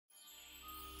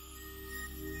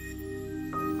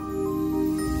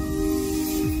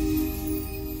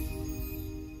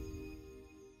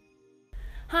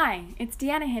Hi, it's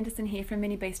Deanna Henderson here from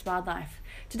Minibeast Wildlife.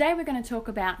 Today we're going to talk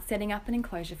about setting up an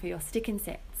enclosure for your stick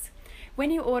insects. When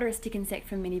you order a stick insect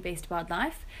from Minibeast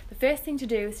Wildlife, the first thing to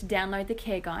do is to download the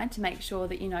care guide to make sure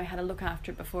that you know how to look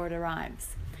after it before it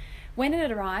arrives. When it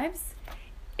arrives,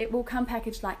 it will come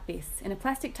packaged like this, in a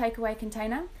plastic takeaway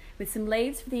container with some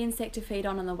leaves for the insect to feed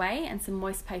on the way and some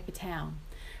moist paper towel.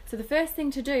 So the first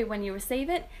thing to do when you receive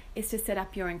it is to set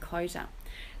up your enclosure.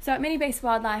 So at Minibeast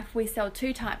Wildlife we sell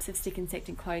two types of stick insect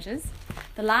enclosures,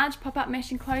 the large pop-up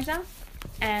mesh enclosure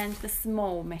and the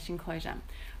small mesh enclosure.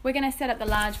 We're going to set up the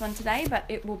large one today, but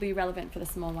it will be relevant for the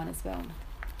small one as well.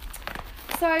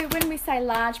 So when we say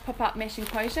large pop-up mesh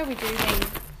enclosure, we do mean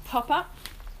pop-up.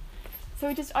 So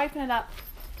we just open it up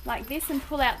like this and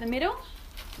pull out the middle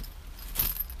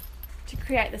to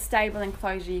create the stable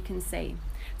enclosure you can see.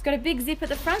 It's got a big zip at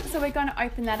the front, so we're going to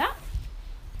open that up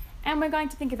and we're going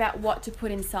to think about what to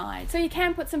put inside. So you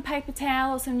can put some paper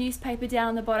towel or some newspaper down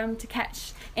on the bottom to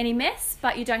catch any mess,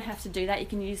 but you don't have to do that. You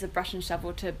can use a brush and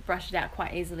shovel to brush it out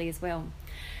quite easily as well.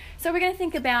 So we're going to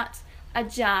think about a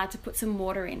jar to put some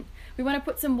water in. We want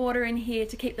to put some water in here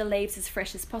to keep the leaves as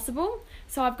fresh as possible.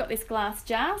 So I've got this glass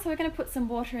jar, so we're going to put some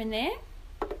water in there.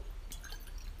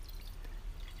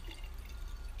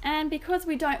 And because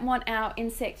we don't want our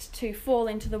insect to fall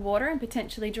into the water and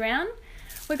potentially drown,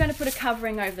 we're going to put a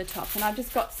covering over the top. And I've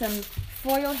just got some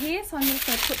foil here, so I'm just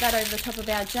going to put that over the top of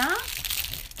our jar.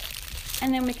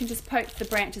 And then we can just poke the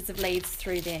branches of leaves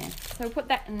through there. So we'll put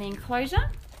that in the enclosure.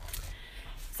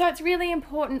 So it's really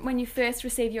important when you first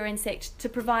receive your insect to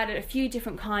provide it a few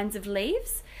different kinds of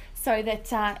leaves so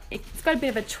that it's got a bit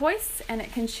of a choice and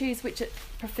it can choose which it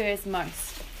prefers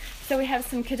most. So we have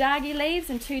some kadagi leaves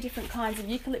and two different kinds of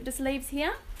eucalyptus leaves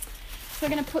here. So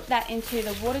we're going to put that into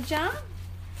the water jar.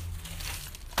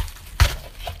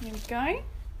 There we go.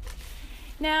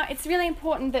 Now it's really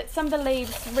important that some of the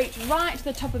leaves reach right to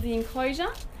the top of the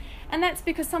enclosure, and that's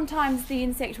because sometimes the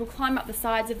insect will climb up the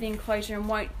sides of the enclosure and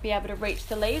won't be able to reach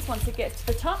the leaves once it gets to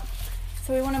the top.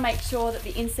 So we want to make sure that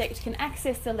the insect can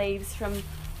access the leaves from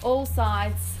all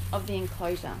sides of the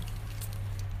enclosure.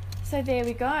 So there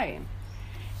we go.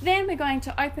 Then we're going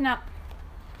to open up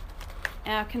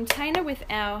our container with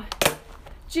our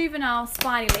juvenile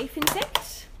spiny leaf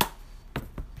insect.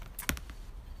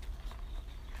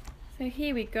 So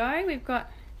here we go, we've got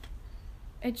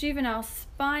a juvenile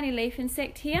spiny leaf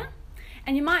insect here.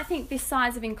 And you might think this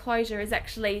size of enclosure is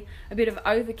actually a bit of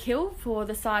overkill for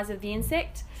the size of the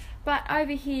insect, but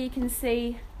over here you can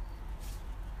see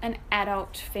an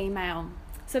adult female.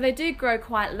 So they do grow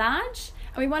quite large,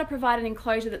 and we want to provide an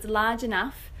enclosure that's large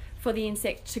enough for the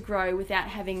insect to grow without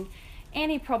having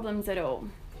any problems at all.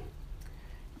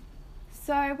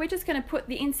 So we're just going to put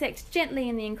the insect gently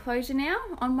in the enclosure now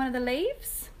on one of the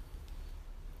leaves.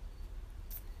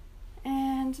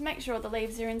 And make sure all the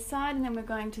leaves are inside, and then we're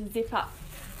going to zip up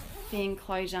the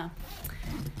enclosure.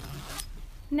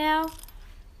 Now,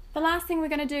 the last thing we're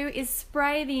going to do is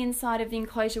spray the inside of the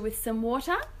enclosure with some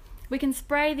water. We can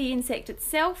spray the insect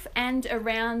itself and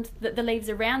around the leaves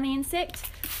around the insect,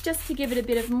 just to give it a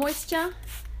bit of moisture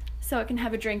so it can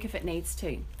have a drink if it needs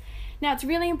to. Now it's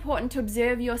really important to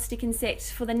observe your stick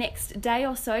insect for the next day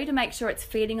or so to make sure it's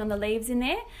feeding on the leaves in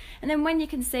there, and then when you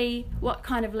can see what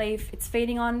kind of leaf it's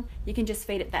feeding on, you can just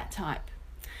feed it that type.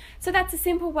 So that's a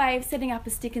simple way of setting up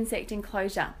a stick insect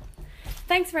enclosure.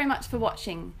 Thanks very much for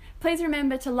watching. Please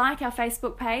remember to like our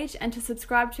Facebook page and to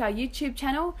subscribe to our YouTube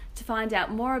channel to find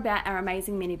out more about our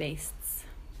amazing mini beasts.